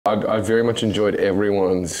I very much enjoyed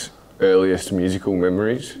everyone's earliest musical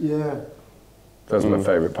memories. Yeah. That was my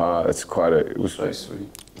favourite part. It's quite a... It was very sweet.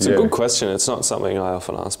 It's a good question. It's not something I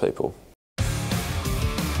often ask people.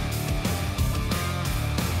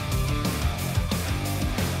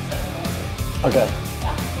 Okay.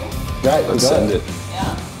 Yeah, cool. Great, Let's send it.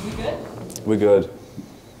 Yeah, we good? We're good.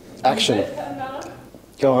 Action. You good,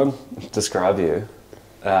 Go on. Describe you.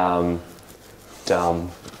 Dumb.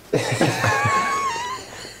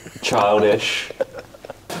 Childish.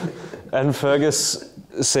 And Fergus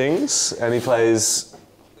sings, and he plays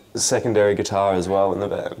secondary guitar as well in the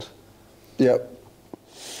band. Yep.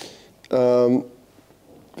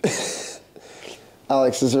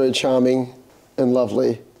 Alex is very charming and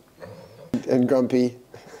lovely and grumpy,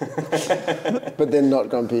 but then not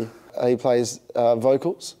grumpy. He plays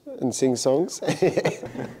vocals and sings songs.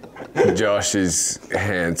 Josh is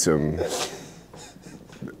handsome,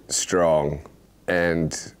 strong,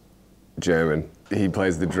 and German. He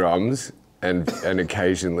plays the drums and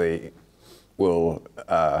occasionally will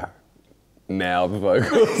mouth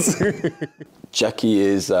vocals. Jackie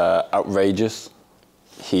is outrageous.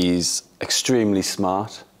 He's extremely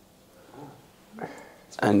smart.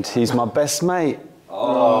 And he's my best mate.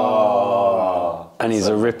 Oh. And he's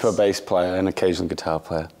a ripper bass player and occasional guitar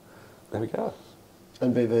player. There we go.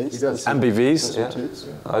 And BVs. He does. And BVs.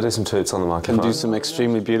 Yeah. I do some toots on the microphone. Can do some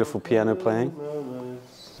extremely beautiful piano playing.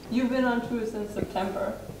 You've been on tour since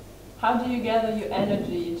September. How do you gather your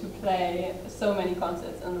energy to play so many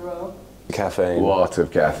concerts in a row? Caffeine. Lots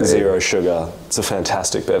of caffeine. Zero sugar. It's a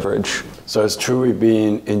fantastic beverage. So it's true we've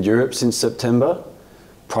been in Europe since September.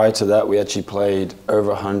 Prior to that, we actually played over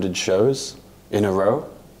 100 shows in a row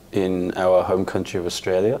in our home country of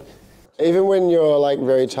Australia. Even when you're like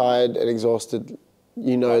very tired and exhausted,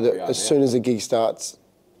 you know that as soon as the gig starts,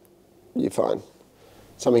 you're fine.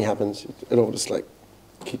 Something happens, it all just like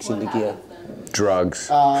kicks into gear. Drugs.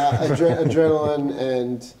 Adrenaline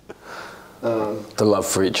and The love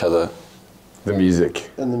for each other. The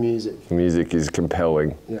music. the music. The music is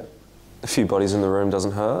compelling. Yeah. A few bodies in the room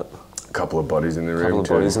doesn't hurt. A couple of bodies in the Couple room, of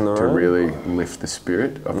bodies in the to room. really lift the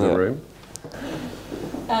spirit of the room.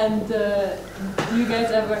 And do you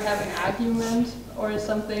guys ever have an argument or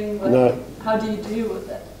something? Like, No. How do you deal with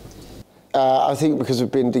it? I think because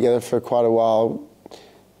we've been together for quite a while,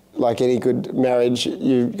 like any good marriage,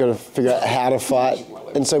 you've got to figure out how to fight.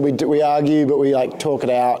 And so we argue, but we like talk it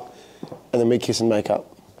out, and then we kiss and make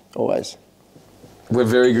up, always. We're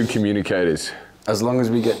very good communicators. As long as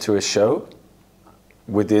we get to a show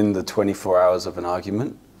within the 24 hours of an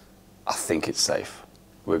argument, I think it's safe.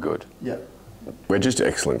 We're good. Yeah. We're just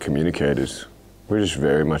excellent communicators. We just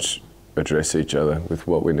very much address each other with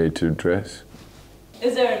what we need to address.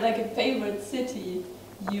 Is there like a favorite city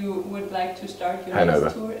you would like to start your Hanover.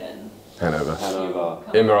 next tour in? Hanover. Hanover.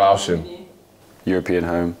 Immeralschen. European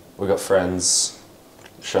home. We've got friends.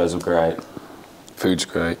 Shows are great. Food's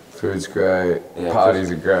great. Food's great. Yeah,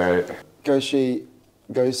 Parties are great. Go see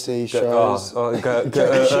shows. See shows.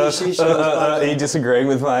 Are you disagreeing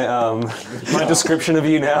with my my description of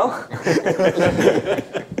you now?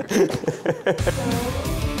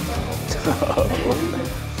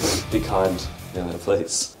 Be kind,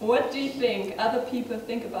 please. What do you think other people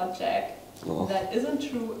think about Jack that isn't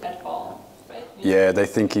true at all? Right? Yeah, they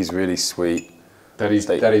think he's really sweet. That he's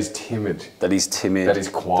timid. That he's timid. That he's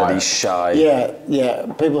quiet. That he's shy. Yeah.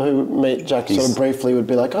 People who meet Jack sort of briefly would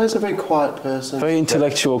be like, oh, he's a very quiet person. Very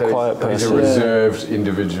intellectual, quiet That he's a person. reserved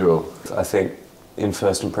individual. I think in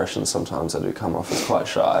first impressions sometimes I do come off as quite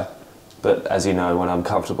shy. But as you know, when I'm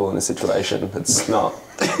comfortable in a situation, it's not.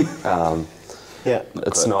 Yeah.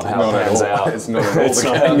 It's not how it pans out. It's not at all It's the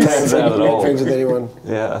not how it case. pans out at Make all. friends with anyone.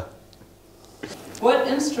 Yeah. What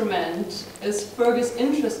instrument is Fergus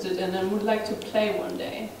interested in and would like to play one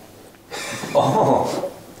day?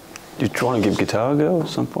 Oh. You trying to give guitar a go at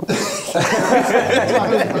some point? I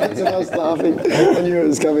was laughing. I knew it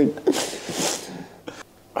was coming.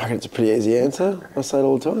 I reckon it's a pretty easy answer. I say it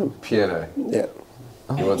all the time. Piano. Yeah.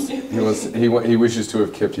 He wishes to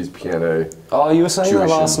have kept his piano. Oh, you were saying that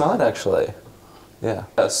tuition. last night, actually. Yeah.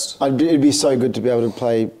 Yes. It'd be so good to be able to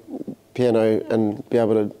play piano and be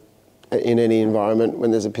able to, in any environment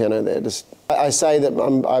when there's a piano there. I say that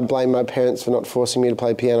I blame my parents for not forcing me to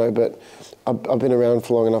play piano, but I've been around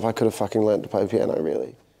for long enough. I could have fucking learnt to play piano,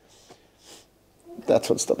 really. That's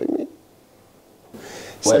what's stopping me.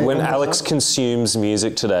 When Alex consumes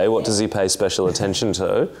music today, what does he pay special attention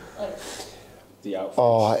to? The outfit.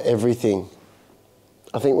 Oh, everything.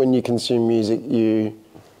 I think when you consume music, you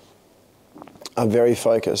are very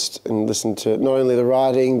focused and listen to not only the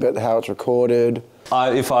writing, but how it's recorded.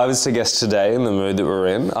 If I was to guess today in the mood that we're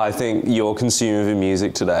in, I think your consumer of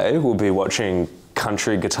music today will be watching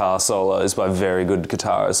country guitar solos by very good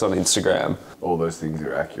guitarists on Instagram. All those things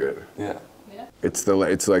are accurate. Yeah. Yeah. It's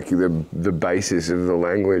like the basis of the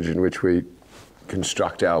language in which we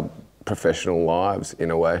construct our professional lives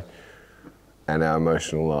in a way, and our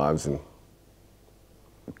emotional lives, and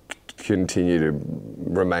continue to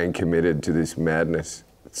remain committed to this madness.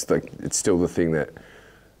 It's still the thing that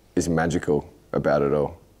is magical about it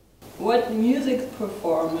all. What music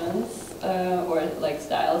performance or like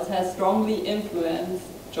styles has strongly influenced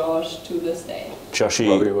Josh to this day? Joshy,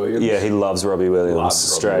 Robbie Williams? yeah, he loves Robbie Williams, Loves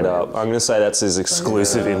Robbie straight Williams. up. I'm going to say that's his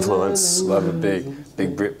exclusive influence. Love a big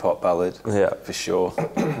Britpop ballad. Yeah. For sure.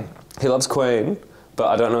 He loves Queen, but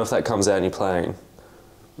I don't know if that comes out in your playing.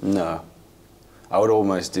 No. I would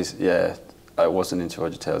almost, I wasn't into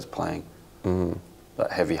Roger Taylor's playing. That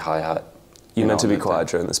heavy hi-hat. You're meant to be like quiet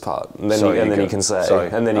that. during this part, and then, Sorry, you can say, sorry,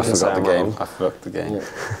 and then you I can say forgot I'm the game. wrong. I forgot the game. Yeah.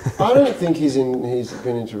 I don't think he's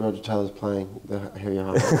been into Roger Taylor's playing the heavy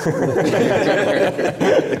hi-hat.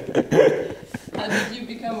 How did you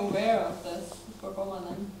become aware of this performer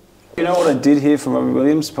then? You know what I did hear from Robbie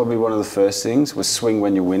Williams? Probably one of the first things was Swing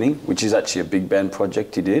When You're Winning, which is actually a big band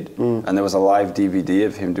project he did. And there was a live DVD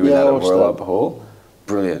of him doing Yeah, that I at watched Royal that. Albert Hall.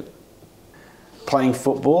 Brilliant. Playing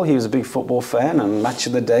football, he was a big football fan, and Match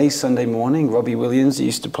of the Day, Sunday morning, Robbie Williams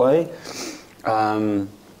used to play.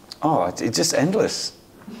 It's just endless.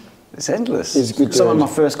 It's endless. He's a good Some of dude. my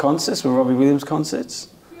first concerts were Robbie Williams concerts.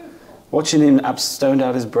 Watching him stoned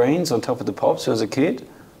out his brains on Top of the Pops as a kid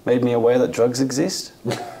made me aware that drugs exist.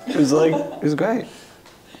 It was great.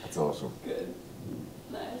 That's awesome. Good.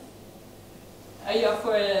 Nice. Are you up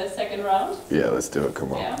for a second round? Yeah, let's do it,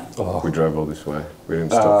 come on. Yeah. We drove all this way. We didn't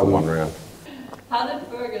stop for one round. How did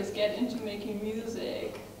Fergus get into making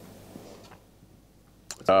music?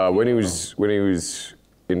 When he was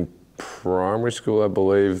in primary school, I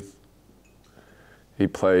believe, he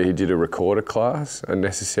did a recorder class, a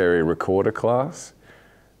necessary recorder class,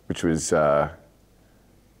 which was part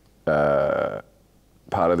of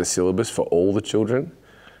the syllabus for all the children.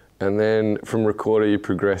 And then from recorder, you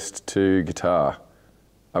progressed to guitar,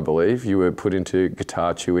 I believe. You were put into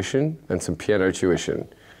guitar tuition and some piano tuition.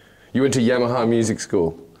 You went to Yamaha Music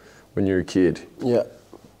School when you were a kid. Yeah.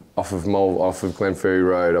 Off of Glenferrie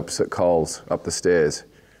Road, opposite Coles, up the stairs,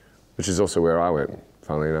 which is also where I went,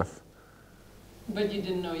 funnily enough. But you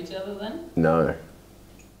didn't know each other then? No.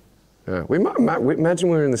 Yeah. Imagine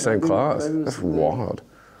we were in the same class. That's wild.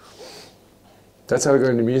 That's how we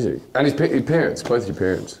got into music. And his parents, both your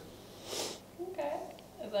parents. Okay.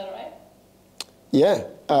 Is that right? Yeah.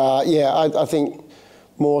 I think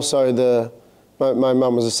more so my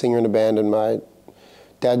mum was a singer in a band, and my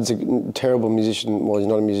dad's a terrible musician. Well, he's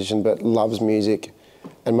not a musician, but loves music.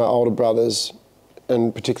 And my older brothers,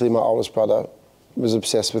 and particularly my oldest brother, was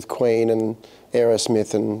obsessed with Queen and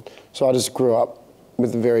Aerosmith, and so I just grew up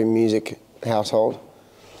with a very music household.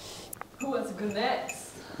 Who wants to go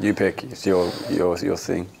next? You pick. It's your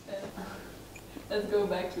thing. Let's go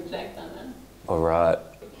back to Jack then. All right.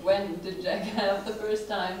 When did Jack have the first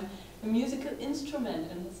time a musical instrument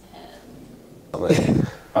in his hand?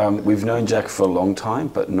 We've known Jack for a long time,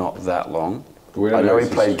 but not that long. I know he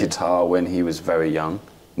played guitar when he was very young,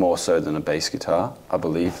 more so than a bass guitar. I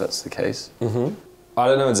believe that's the case. I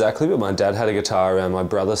don't know exactly, but my dad had a guitar around. My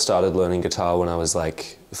brother started learning guitar when I was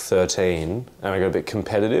like 13, and I got a bit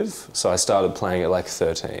competitive, so I started playing at like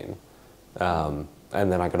 13. And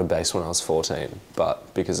then I got a bass when I was 14,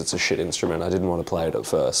 but because it's a shit instrument, I didn't want to play it at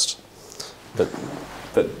first. But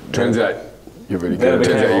Turns out you're really Then good.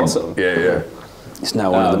 it Turns became out awesome. Yeah. He's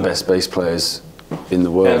now one of the best bass players in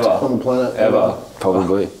the world. On the planet. Ever.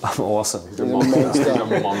 Probably. I'm awesome. He's a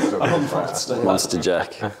monster. Monster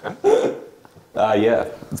Jack. Yeah,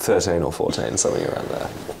 13 or 14, something around there.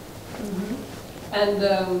 And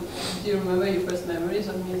do you remember your first memories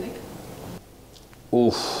of music?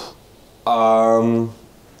 Oof. A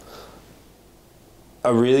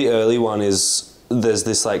really early one is there's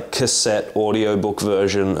this like cassette audiobook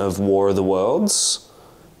version of War of the Worlds,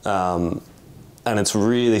 and it's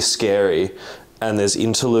really scary, and there's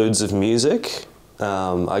interludes of music.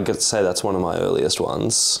 I got to say that's one of my earliest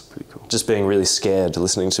ones. Pretty cool. Just being really scared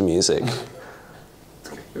listening to music.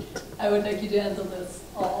 I would like you to answer this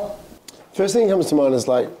all. First thing that comes to mind is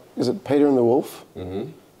is it Peter and the Wolf?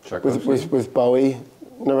 With Bowie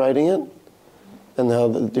narrating it, and how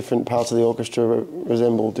the different parts of the orchestra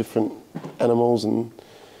resemble different animals, and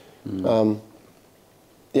I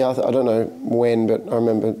don't know when, but I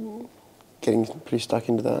remember getting pretty stuck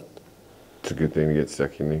into that. It's a good thing to get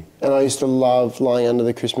stuck in. And I used to love lying under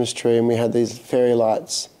the Christmas tree, and we had these fairy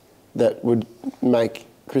lights that would make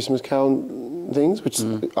Christmas carol things, which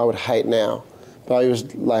I would hate now. But I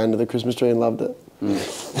used to lay under the Christmas tree and loved it.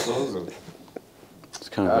 That's awesome. It's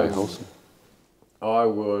kind of very wholesome. I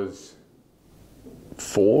was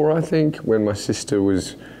 4, I think, when my sister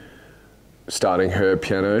was starting her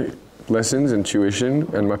piano lessons and tuition,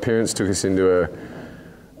 and my parents took us into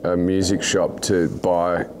a music shop to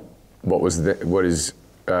buy what is the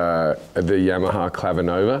Yamaha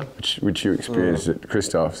Clavinova, which you experienced at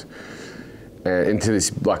Christoph's, into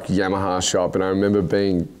this like Yamaha shop. And I remember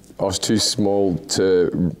I was too small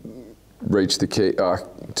to reach the key,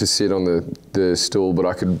 to sit on the stool, but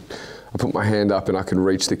I put my hand up and I could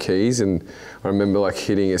reach the keys. And I remember like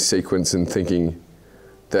hitting a sequence and thinking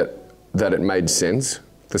that it made sense,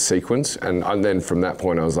 the sequence. And then from that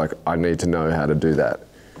point I was like, I need to know how to do that.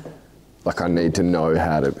 Like I need to know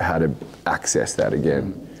how to access that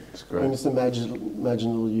again. It's great. And just imagine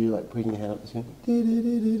little you like putting your hand up and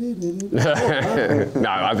No,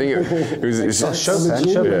 I think it was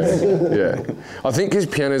Chopin. Yeah. I think his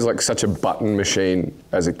piano is like such a button machine,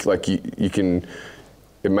 you can.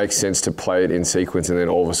 It makes sense to play it in sequence, and then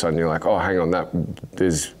all of a sudden you're like, oh, hang on,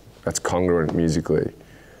 that's congruent musically,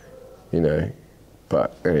 you know.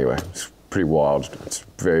 But anyway, it's pretty wild. It's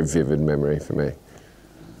a very vivid memory for me.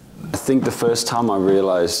 I think the first time I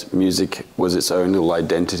realized music was its own little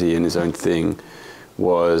identity and its own thing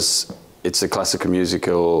was it's a classical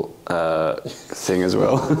musical thing as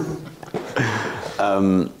well.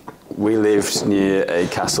 We lived near a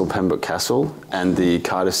castle, Pembroke Castle, and the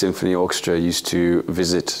Cardiff Symphony Orchestra used to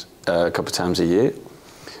visit a couple of times a year.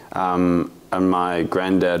 And my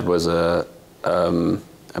granddad was a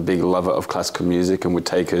big lover of classical music and would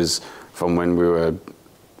take us from when we were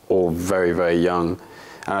all very, very young.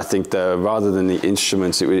 And I think rather than the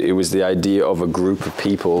instruments, it was the idea of a group of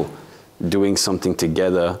people doing something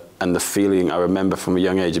together, and the feeling I remember from a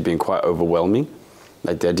young age of being quite overwhelming.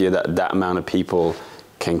 Like the idea that that amount of people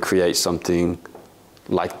can create something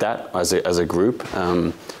like that as a group,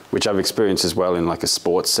 which I've experienced as well in like a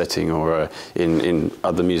sports setting or in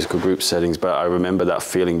other musical group settings. But I remember that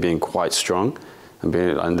feeling being quite strong, and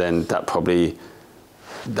then that probably.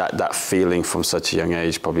 That feeling from such a young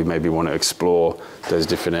age probably made me want to explore those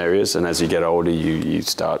different areas. And as you get older, you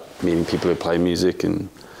start meeting people who play music, and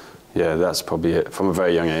yeah, that's probably it. From a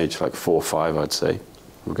very young age, like 4 or 5, I'd say.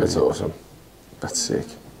 That's awesome. That's sick.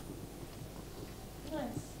 Nice.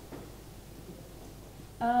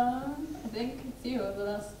 I think it's you, the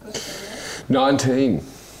last question, right? 19.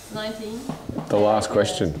 19. The last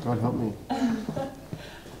question. God help me.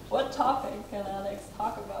 What topic can Alex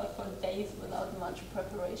talk about for days without much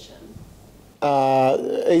preparation?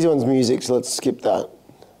 Easy one's music, so let's skip that.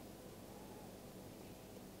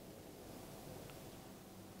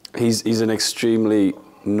 He's an extremely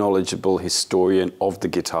knowledgeable historian of the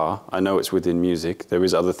guitar. I know it's within music. There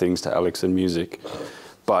is other things to Alex than music.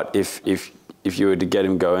 But if you were to get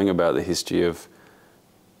him going about the history of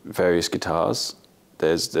various guitars,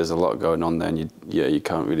 there's a lot going on there, and you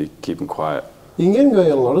can't really keep him quiet. You can get him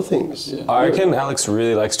going on a lot of things. Yeah. I reckon Alex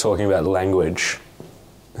really likes talking about language.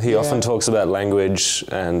 He often talks about language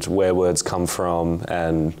and where words come from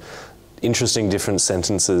and interesting different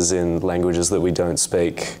sentences in languages that we don't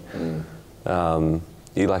speak.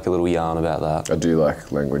 You like a little yarn about that? I do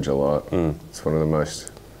like language a lot. It's one of the most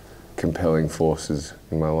compelling forces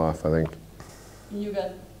in my life, I think. You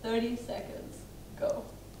got 30 seconds. Go.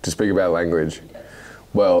 To speak about language. Yes.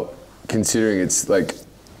 Well, considering it's like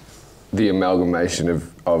the amalgamation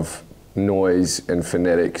of noise and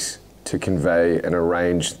phonetics to convey and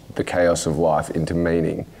arrange the chaos of life into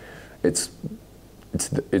meaning, it's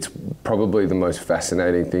probably the most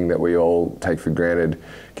fascinating thing that we all take for granted,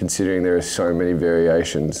 considering there are so many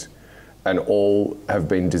variations and all have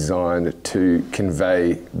been designed to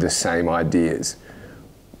convey the same ideas,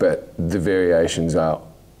 but the variations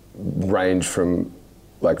range from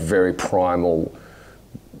like very primal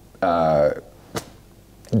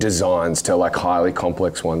designs to like highly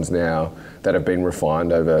complex ones now that have been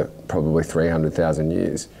refined over probably 300,000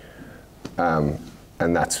 years, and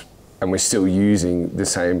we're still using the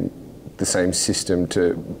same system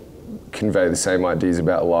to convey the same ideas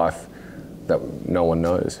about life that no one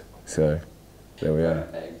knows. So there we are.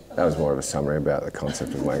 That was more of a summary about the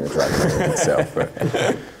concept of language rather than in itself, but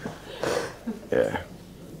yeah.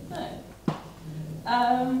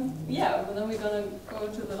 Yeah, well, then we're going to go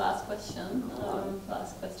to the last question.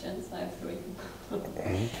 Last questions, I have 3.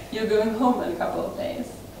 You're going home in a couple of days.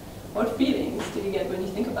 What feelings do you get when you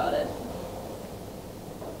think about it?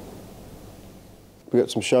 We got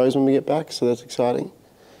some shows when we get back, so that's exciting.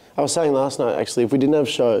 I was saying last night, actually, if we didn't have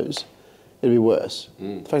shows, it'd be worse.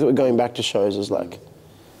 The fact that we're going back to shows is like,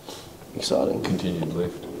 exciting. Continued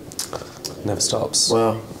lift. Never stops.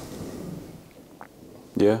 Wow.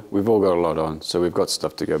 Yeah, we've all got a lot on, so we've got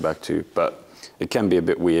stuff to go back to, but it can be a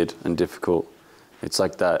bit weird and difficult. It's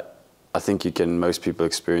like that, I think most people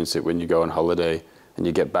experience it when you go on holiday and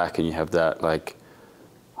you get back and you have that like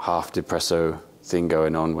half depresso thing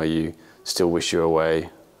going on where you still wish you were away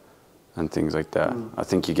and things like that. I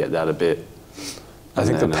think you get that a bit. I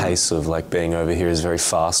think the pace of like being over here is very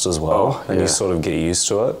fast as well, and you sort of get used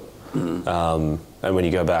to it. And when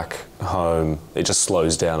you go back home, it just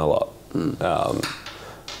slows down a lot.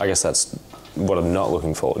 I guess that's what I'm not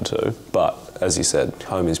looking forward to. But as you said,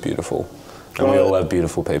 home is beautiful, and we all have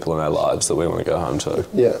beautiful people in our lives that we want to go home to.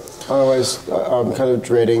 Yeah, I'm kind of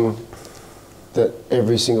dreading that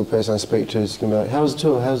every single person I speak to is going to be like, "How's the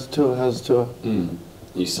tour? How's the tour? How's the tour?"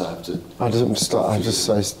 You still have to. I just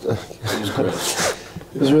say.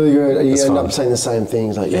 It was really good. You end up saying the same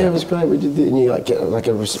things, like, "Yeah, it was great. We did this," and you like get like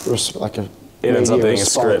a It ends up being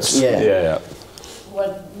response. a script. Yeah.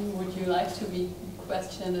 What would you like to be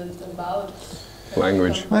questioned about?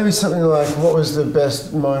 Language. Maybe something like, what was the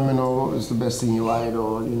best moment, or what was the best thing you ate,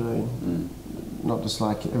 or, you know, not just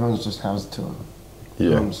like, everyone's just, how's the tour?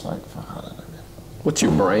 Yeah. I'm just like, fuck, I don't know, man. What's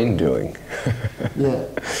your brain doing? Yeah.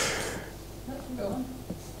 That's a good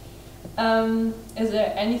one. Is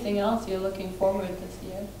there anything else you're looking forward this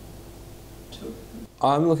year to?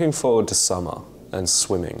 I'm looking forward to summer and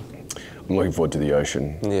swimming. I'm looking forward to the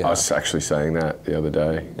ocean. Yeah. I was actually saying that the other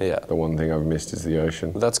day. Yeah. The one thing I've missed is the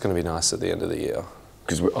ocean. That's going to be nice at the end of the year.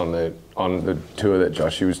 Because on the tour that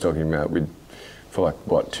Joshy was talking about, for like,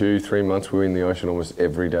 what, 2-3 months, we were in the ocean almost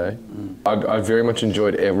every day. I very much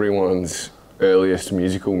enjoyed everyone's earliest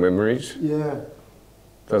musical memories. Yeah.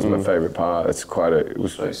 That was my favourite part. It's it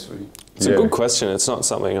was So sweet. It's a good question. It's not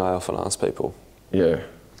something I often ask people. Yeah.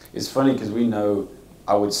 It's funny because we know,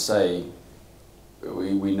 I would say,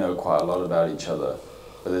 we know quite a lot about each other,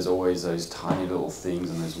 but there's always those tiny little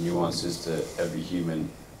things and those nuances to every human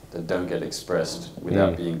that don't get expressed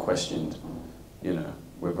without being questioned. You know,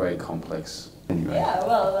 we're very complex. Anyway. Yeah,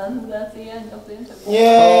 well, then that's the end of the interview.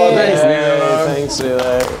 Yeah. Oh, Thanks,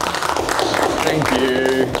 Nilo. Thank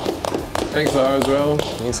you. Thanks, Lara, as well.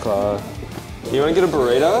 Thanks, Clara. You want to get a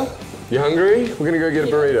burrito? You hungry? We're going to go get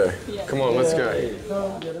a burrito. Yeah. Come on, let's go.